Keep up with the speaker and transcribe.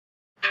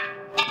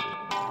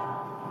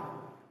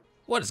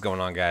What is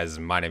going on, guys?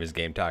 My name is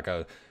Game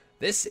Taco.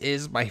 This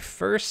is my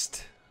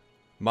first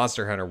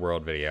Monster Hunter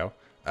World video.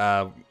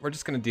 We're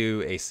just going to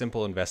do a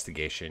simple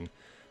investigation,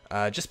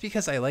 just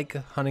because I like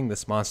hunting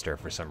this monster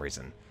for some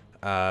reason.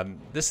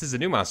 This is a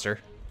new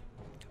monster.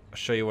 I'll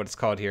show you what it's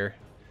called here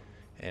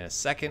in a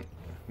second.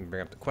 Let me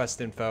bring up the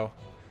quest info.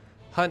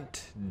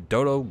 Hunt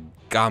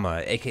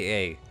Dodogama,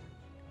 aka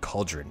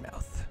Cauldron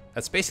Mouth.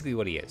 That's basically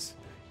what he is.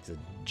 He's a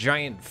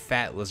giant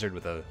fat lizard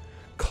with a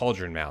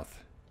cauldron mouth.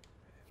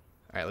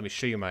 Alright, let me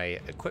show you my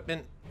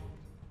equipment.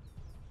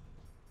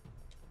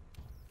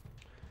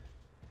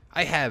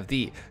 I have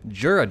the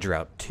Jura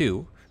Drought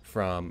 2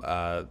 from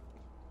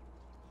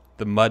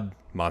the Mud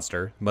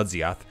Monster,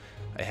 Mudzeoth.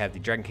 I have the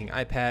Dragon King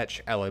Eye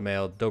Patch, Alloy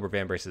Mail, Dober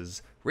Van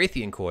Braces,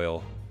 Raytheon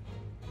Coil,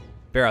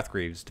 Baroth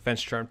Greaves,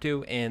 Defense Charm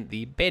 2, and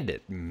the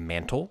Bandit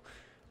Mantle.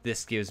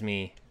 This gives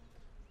me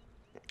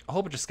a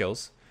whole bunch of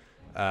skills.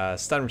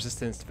 Stun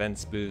resistance,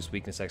 defense boost,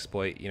 weakness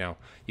exploit, you know.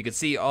 You can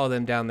see all of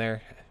them down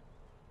there.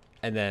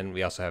 And then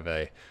we also have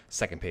a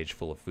second page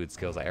full of food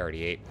skills I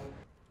already ate.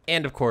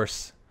 And of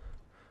course,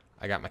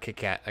 I got my Kit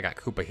Kat. I got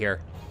Koopa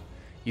here.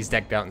 He's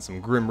decked out in some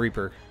Grim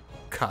Reaper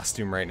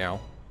costume right now.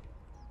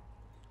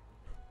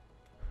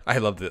 I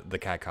love the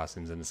cat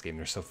costumes in this game.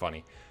 They're so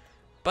funny.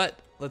 But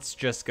let's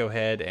just go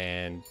ahead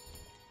and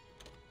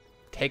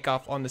take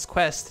off on this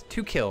quest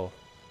to kill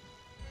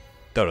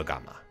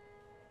Dodogama.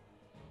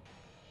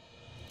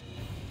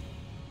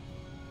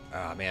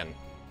 Ah, man.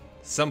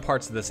 Some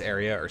parts of this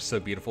area are so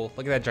beautiful.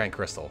 Look at that giant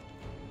crystal.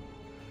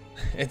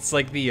 It's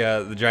like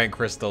the giant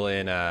crystal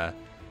in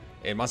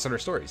Monster Hunter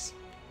Stories.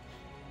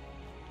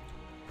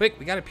 Quick,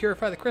 we gotta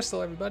purify the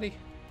crystal, everybody.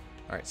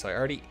 All right, so I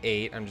already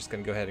ate. I'm just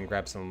gonna go ahead and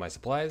grab some of my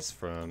supplies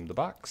from the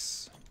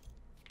box.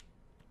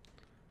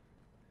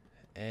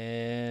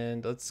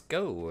 And let's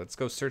go. Let's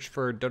go search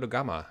for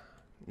Dodogama.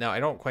 Now, I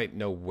don't quite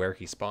know where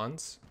he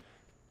spawns,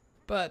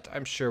 but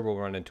I'm sure we'll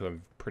run into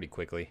him pretty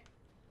quickly.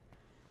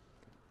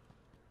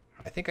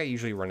 I think I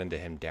usually run into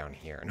him down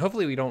here. And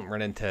hopefully we don't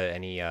run into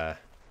any, oh,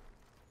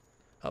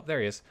 there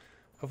he is.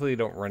 Hopefully we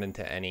don't run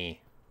into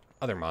any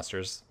other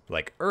monsters,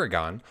 like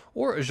Uragon,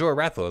 or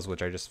Arzuros,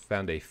 which I just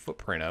found a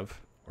footprint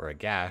of, or a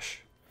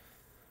gash.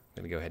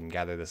 I'm gonna go ahead and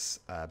gather this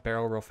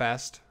barrel real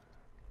fast.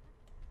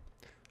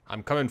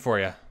 I'm coming for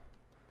you,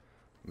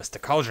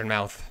 Mr. Cauldron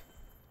Mouth.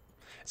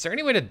 Is there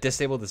any way to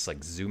disable this,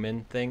 like, zoom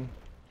in thing?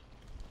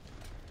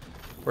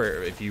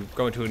 Where if you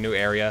go into a new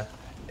area,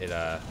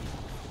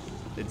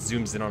 it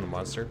zooms in on the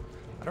monster.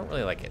 I don't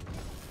really like it.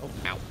 Oh,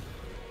 ow.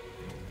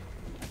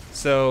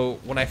 So,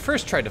 when I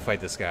first tried to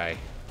fight this guy...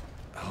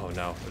 Oh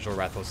no,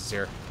 Arzuros is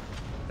here.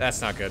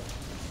 That's not good.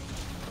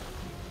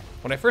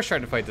 When I first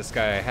tried to fight this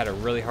guy, I had a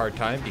really hard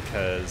time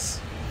because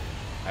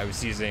I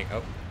was using...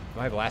 Oh, am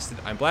I blasted?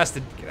 I'm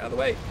blasted. Get out of the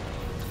way.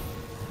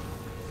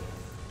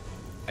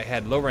 I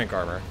had low rank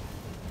armor,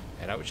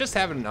 and I was just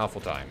having an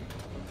awful time.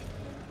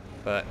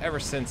 But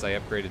ever since I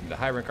upgraded into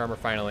high rank armor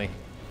finally...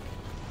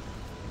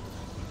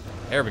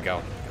 There we go.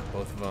 Got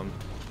both of them.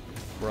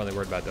 We're only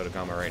worried about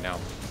Dodogama right now.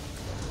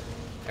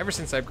 Ever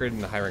since I upgraded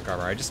into high rank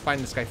armor, I just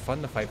find this guy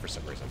fun to fight for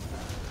some reason.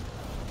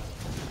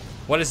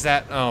 What is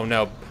that? Oh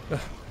no.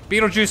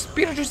 Beetlejuice!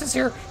 Beetlejuice is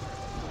here!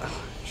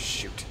 Oh,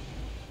 shoot.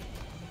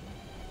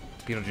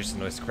 Beetlejuice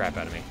annoys the crap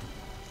out of me.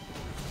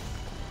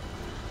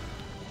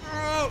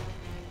 Oh,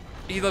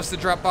 he loves to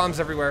drop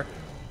bombs everywhere.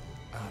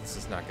 Oh, this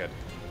is not good.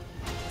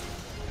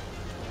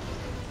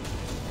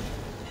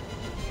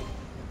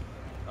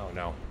 Oh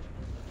no.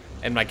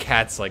 And my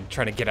cat's like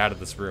trying to get out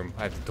of this room.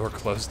 I have the door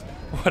closed.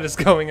 What is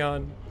going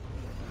on?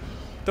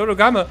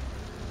 Dodogama!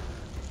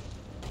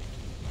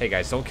 Hey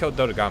guys, don't kill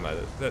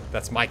Dodogama.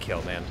 That's my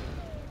kill, man.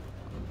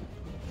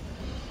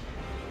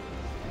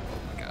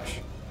 Oh my gosh.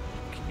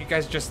 Can you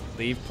guys just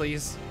leave,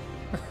 please?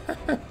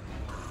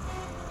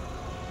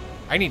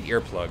 I need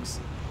earplugs.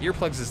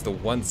 Earplugs is the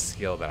one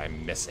skill that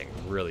I'm missing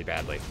really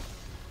badly.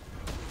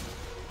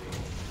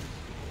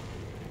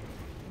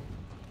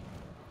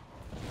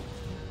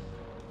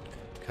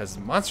 Because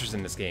monsters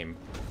in this game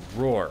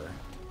roar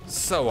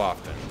so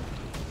often.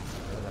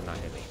 How did that not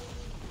hit me?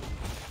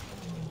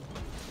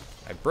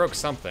 I broke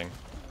something.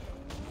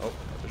 Oh,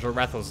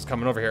 Arzuros is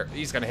coming over here.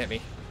 He's gonna hit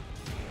me.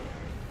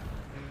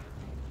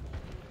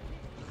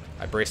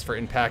 I braced for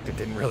impact. It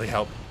didn't really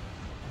help.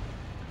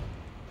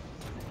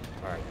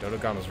 Alright,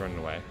 Dodogama's running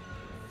away,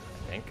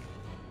 I think.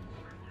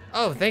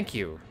 Oh, thank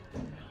you.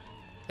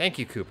 Thank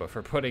you, Koopa,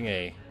 for putting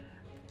a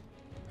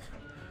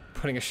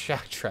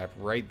shock trap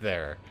right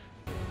there.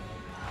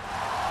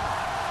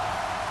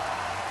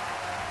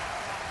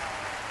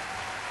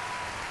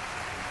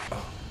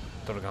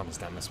 Dodogama's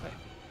down this way.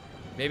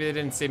 Maybe they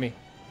didn't see me.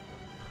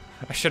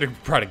 I should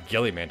have brought a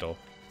ghillie mantle.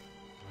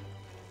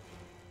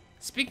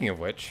 Speaking of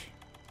which,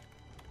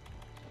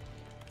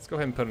 let's go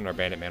ahead and put in our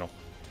bandit mantle.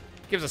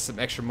 Gives us some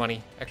extra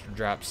money, extra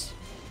drops.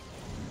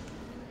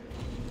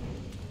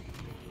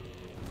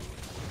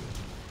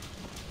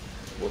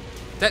 Whoa.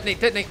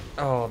 Detonate, detonate!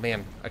 Oh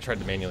man, I tried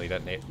to manually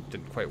detonate.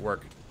 Didn't quite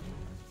work.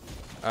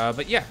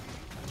 But yeah,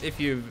 if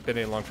you've been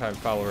a long time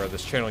follower of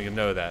this channel, you'll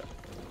know that.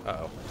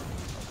 Uh-oh.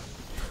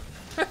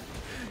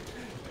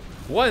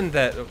 One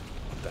that... What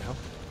the hell?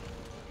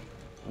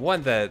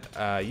 One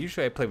that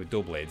usually I play with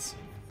dual blades.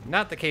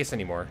 Not the case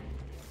anymore.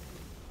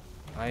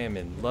 I am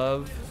in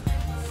love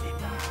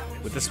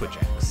with the switch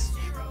axe.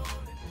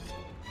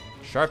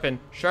 Sharpen,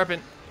 sharpen.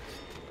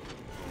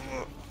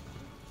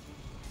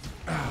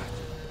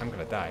 I'm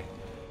gonna die.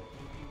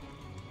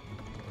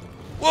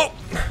 Whoa!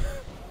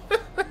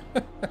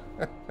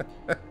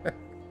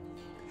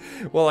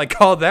 Well, I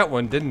called that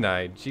one, didn't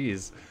I?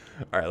 Jeez.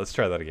 All right, let's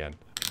try that again.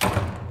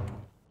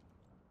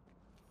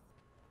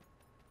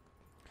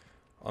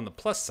 On the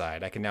plus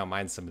side, I can now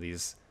mine some of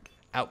these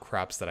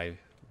outcrops that I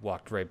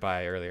walked right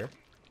by earlier.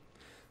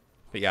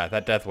 But yeah,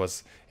 that death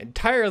was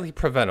entirely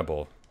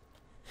preventable.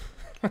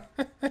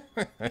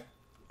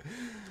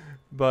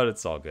 But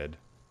it's all good.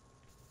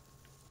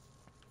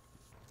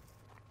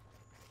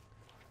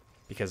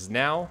 Because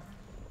now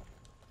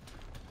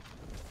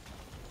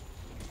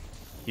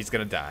he's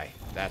gonna die.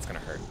 That's gonna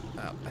hurt.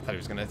 Oh, I thought he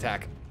was gonna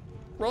attack.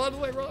 Roll out of the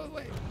way, roll out of the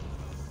way.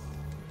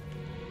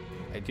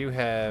 I do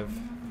have...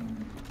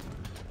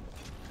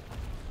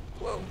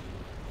 Whoa.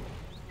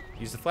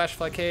 Use the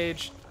flashfly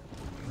cage.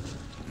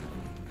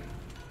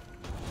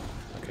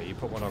 Okay, you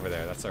put one over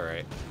there. That's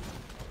alright.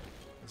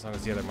 As long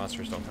as the other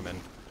monsters don't come in.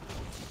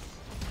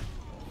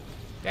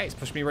 Yeah, he's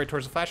pushed me right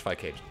towards the flashfly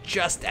cage.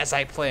 Just as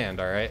I planned,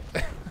 alright?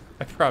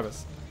 I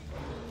promise.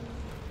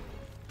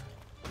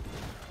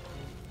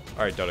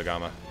 Alright,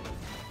 Dodogama.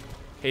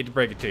 Hate to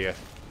break it to you.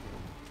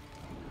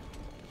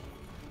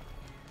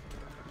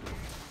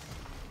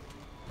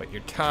 But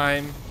your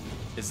time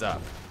is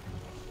up.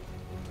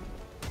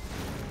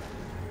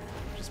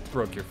 Just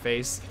broke your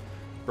face.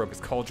 Broke his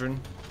cauldron.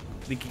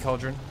 Leaky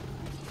cauldron.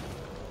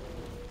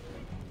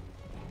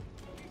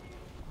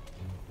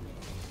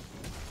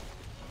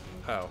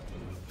 Oh.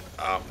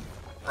 Oh.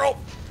 Oh!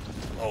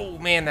 Oh,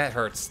 man, that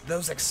hurts.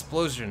 Those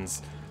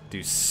explosions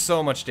do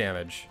so much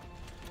damage.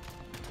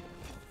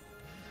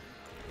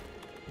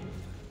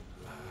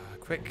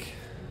 Quick.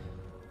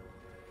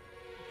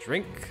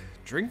 Drink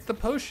the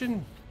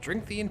potion.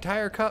 Drink the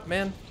entire cup,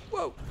 man.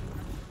 Whoa.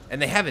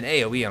 And they have an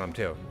AoE on them,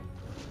 too.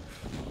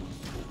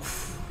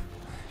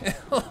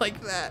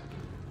 Like that.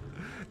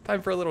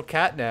 Time for a little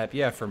cat nap.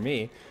 Yeah, for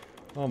me.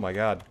 Oh, my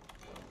God.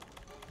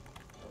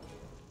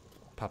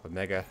 Pop a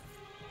mega.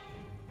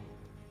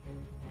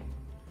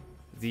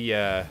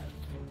 The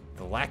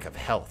lack of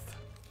health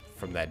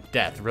from that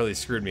death really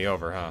screwed me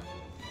over, huh?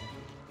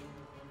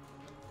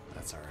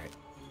 That's alright.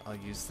 I'll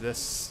use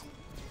this.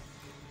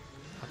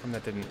 How come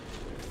that didn't...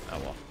 Oh,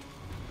 well.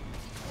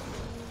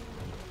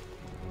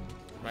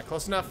 Am I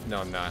close enough? No,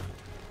 I'm not.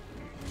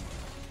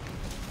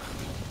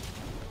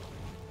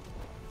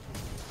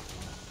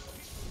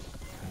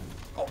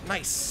 Oh,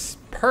 nice.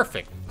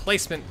 Perfect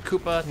placement,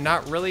 Koopa.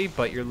 Not really,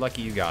 but you're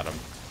lucky you got him.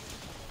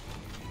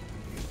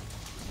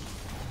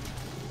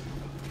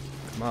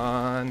 Come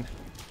on.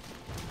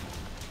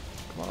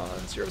 Come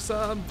on, zero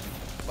sum.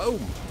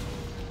 Boom.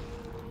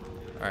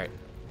 Alright.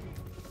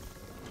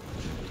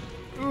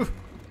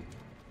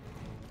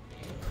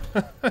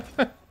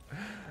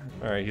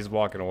 Alright, he's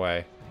walking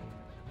away.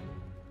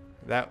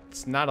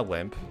 That's not a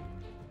limp,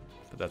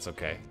 but that's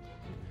okay.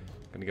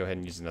 I'm gonna go ahead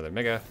and use another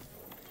mega.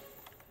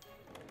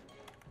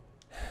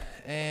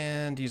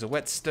 And use a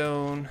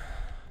whetstone.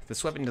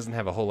 This weapon doesn't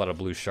have a whole lot of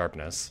blue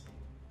sharpness.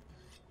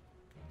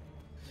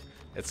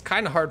 It's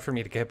kind of hard for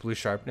me to get blue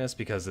sharpness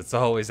because it's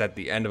always at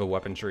the end of a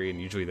weapon tree,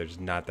 and usually there's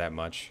not that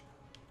much.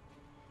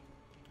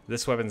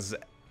 This weapon's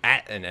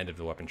at an end of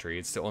the weapon tree.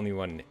 It's the only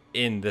one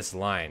in this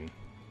line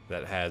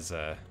that has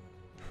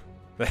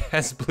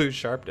blue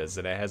sharpness,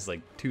 and it has like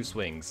 2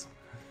 swings.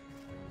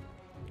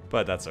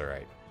 But that's all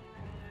right.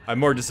 I'm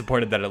more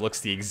disappointed that it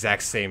looks the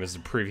exact same as the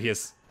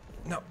previous.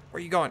 No, where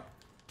are you going?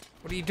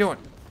 What are you doing?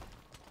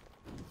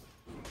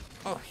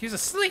 Oh, he's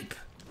asleep.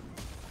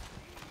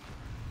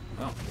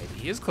 Oh, maybe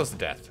he is close to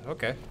death.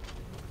 Okay.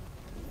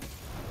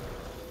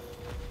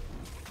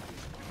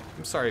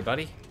 I'm sorry,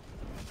 buddy.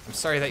 I'm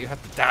sorry that you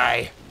have to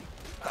die.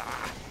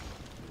 Ah,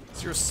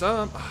 zero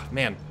sum. Oh,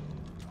 man,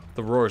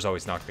 the roars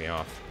always knock me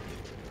off.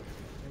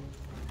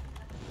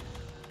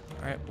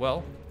 All right,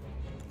 well,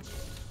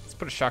 let's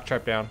put a shock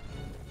trap down.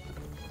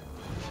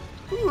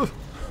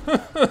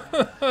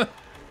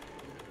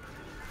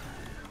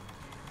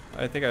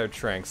 I think I have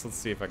Tranks. Let's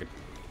see if I could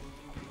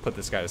put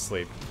this guy to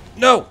sleep.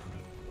 No!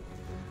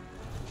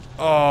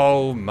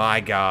 Oh my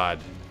God.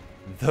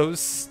 Those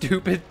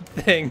stupid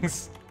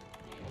things.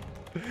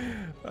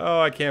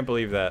 Oh, I can't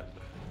believe that.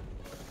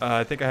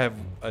 I think I have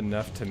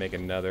enough to make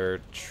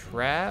another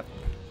trap.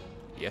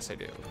 Yes, I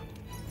do.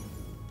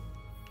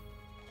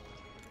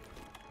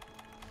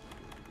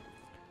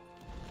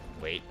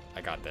 Wait,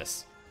 I got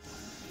this.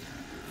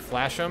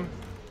 Flash him.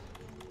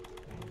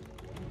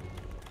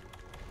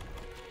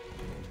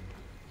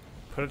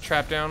 Put a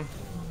trap down.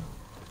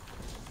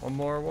 One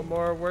more, one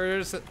more. Where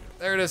is it?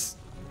 There it is.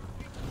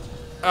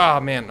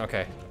 Oh, man.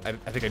 Okay. I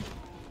think I...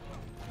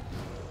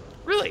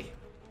 Really?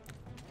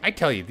 I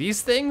tell you,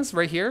 these things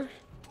right here,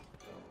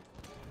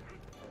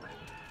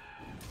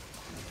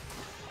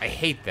 I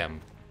hate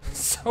them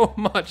so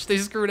much. They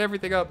screwed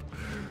everything up.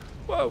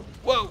 Whoa,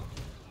 whoa.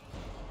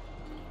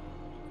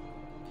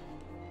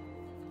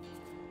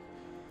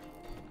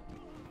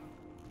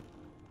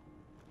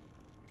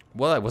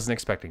 Well, I wasn't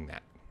expecting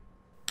that.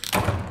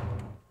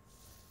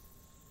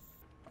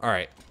 All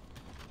right.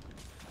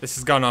 This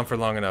has gone on for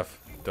long enough,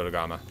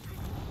 Dodogama.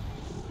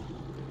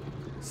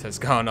 This has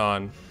gone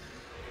on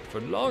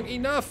for long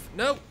enough.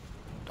 No,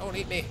 don't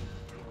eat me.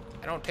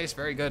 I don't taste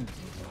very good.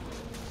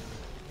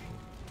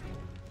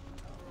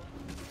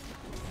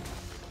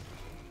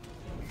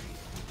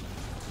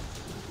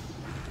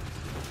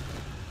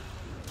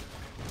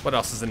 What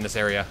else is in this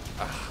area?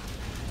 Ugh.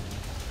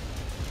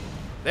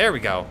 There we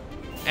go.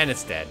 And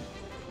it's dead.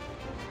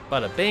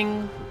 Bada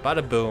bing,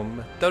 bada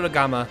boom.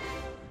 Dodogama,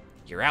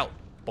 you're out,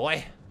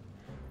 boy.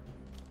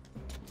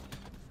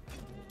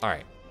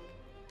 Alright.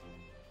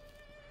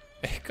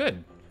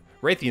 Good.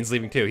 Raytheon's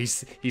leaving too.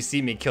 He's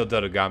seen me kill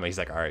Dodogama. He's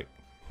like, alright.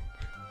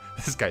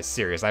 This guy's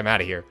serious. I'm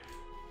out of here.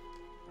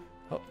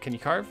 Oh, can you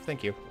carve?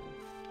 Thank you.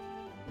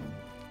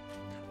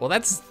 Well,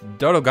 that's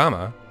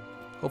Dodogama.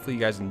 Hopefully you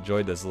guys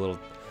enjoyed this little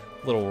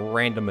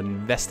random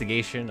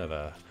investigation of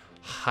a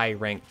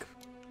high-rank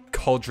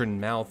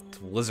cauldron-mouthed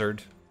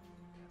lizard.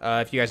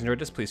 If you guys enjoyed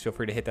this, please feel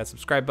free to hit that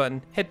subscribe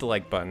button, hit the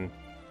like button,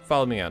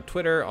 follow me on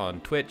Twitter,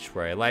 on Twitch,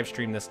 where I live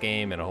stream this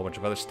game and a whole bunch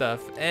of other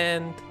stuff,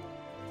 and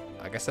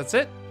I guess that's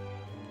it.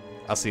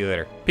 I'll see you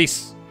later.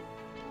 Peace.